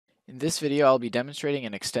In this video, I'll be demonstrating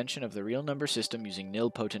an extension of the real number system using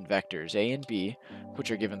nilpotent vectors a and b, which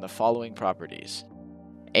are given the following properties.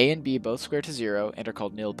 A and b both square to 0 and are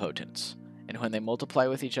called nilpotents, and when they multiply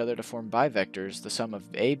with each other to form bivectors, the sum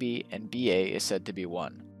of ab and ba is said to be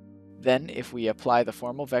 1. Then, if we apply the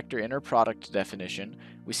formal vector inner product definition,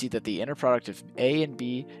 we see that the inner product of a and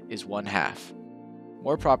b is 1/2.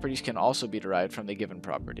 More properties can also be derived from the given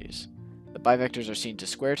properties. The bivectors are seen to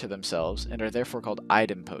square to themselves and are therefore called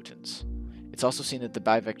idempotents. It's also seen that the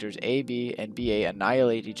bivectors AB and BA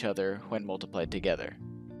annihilate each other when multiplied together.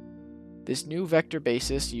 This new vector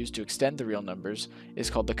basis used to extend the real numbers is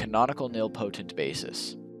called the canonical nilpotent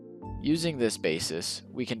basis. Using this basis,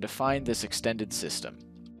 we can define this extended system.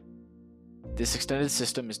 This extended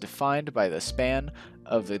system is defined by the span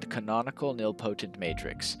of the canonical nilpotent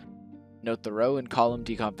matrix. Note the row and column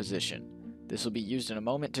decomposition. This will be used in a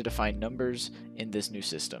moment to define numbers in this new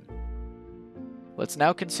system. Let's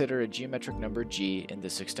now consider a geometric number g in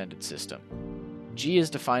this extended system. G is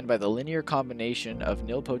defined by the linear combination of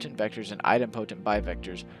nilpotent vectors and idempotent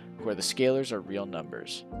bivectors, where the scalars are real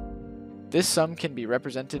numbers. This sum can be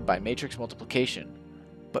represented by matrix multiplication.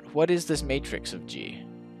 But what is this matrix of G?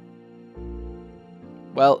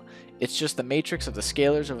 Well, it's just the matrix of the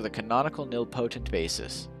scalars over the canonical nilpotent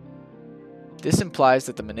basis. This implies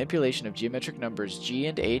that the manipulation of geometric numbers g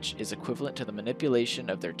and h is equivalent to the manipulation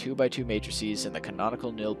of their 2x2 matrices in the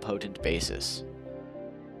canonical nilpotent basis.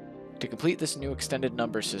 To complete this new extended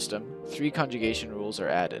number system, 3 conjugation rules are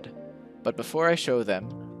added. But before I show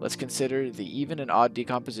them, let's consider the even and odd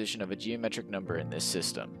decomposition of a geometric number in this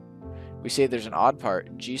system. We say there's an odd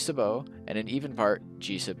part, g sub o, and an even part,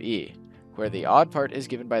 g sub e, where the odd part is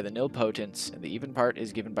given by the nilpotents and the even part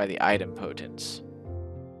is given by the idempotents.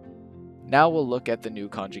 Now we'll look at the new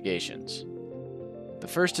conjugations. The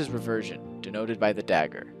first is reversion, denoted by the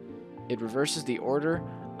dagger. It reverses the order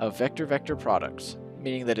of vector-vector products,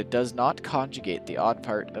 meaning that it does not conjugate the odd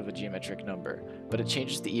part of a geometric number, but it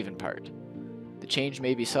changes the even part. The change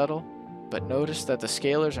may be subtle, but notice that the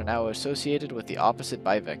scalars are now associated with the opposite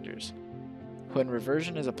bivectors. When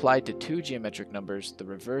reversion is applied to 2 geometric numbers, the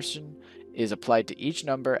reversion is applied to each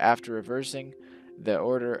number after reversing the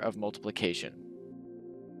order of multiplication.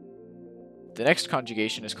 The next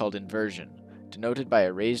conjugation is called inversion, denoted by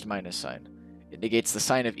a raised minus sign. It negates the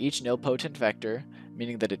sign of each nilpotent vector,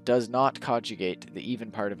 meaning that it does not conjugate the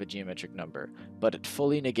even part of a geometric number, but it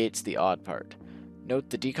fully negates the odd part. Note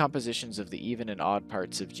the decompositions of the even and odd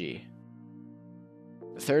parts of G.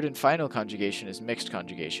 The third and final conjugation is mixed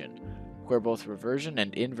conjugation, where both reversion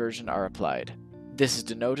and inversion are applied. This is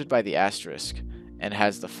denoted by the asterisk, and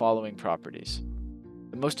has the following properties.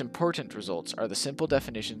 The most important results are the simple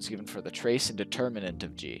definitions given for the trace and determinant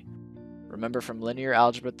of G. Remember from linear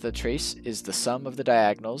algebra that the trace is the sum of the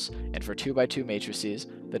diagonals, and for 2x2 matrices,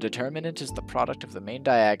 the determinant is the product of the main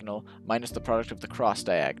diagonal minus the product of the cross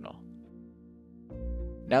diagonal.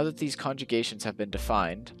 Now that these conjugations have been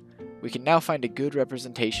defined, we can now find a good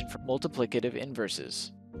representation for multiplicative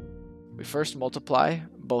inverses. We first multiply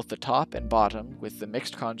both the top and bottom with the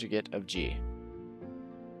mixed conjugate of G.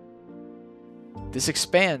 This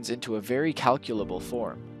expands into a very calculable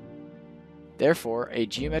form. Therefore, a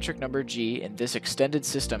geometric number g in this extended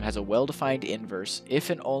system has a well-defined inverse if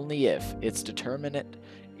and only if its determinant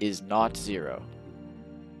is not 0.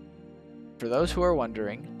 For those who are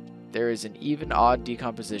wondering, there is an even-odd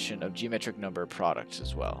decomposition of geometric number products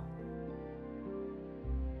as well.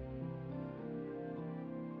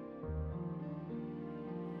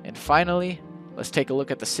 And finally, let's take a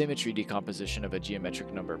look at the symmetry decomposition of a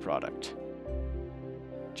geometric number product.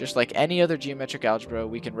 Just like any other geometric algebra,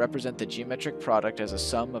 we can represent the geometric product as a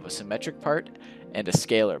sum of a symmetric part and a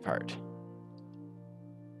scalar part.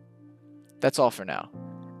 That's all for now.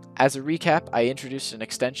 As a recap, I introduced an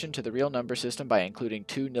extension to the real number system by including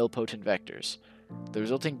 2 nilpotent vectors. The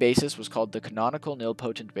resulting basis was called the canonical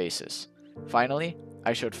nilpotent basis. Finally,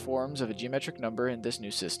 I showed forms of a geometric number in this new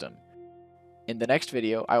system. In the next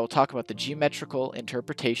video, I will talk about the geometrical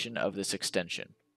interpretation of this extension.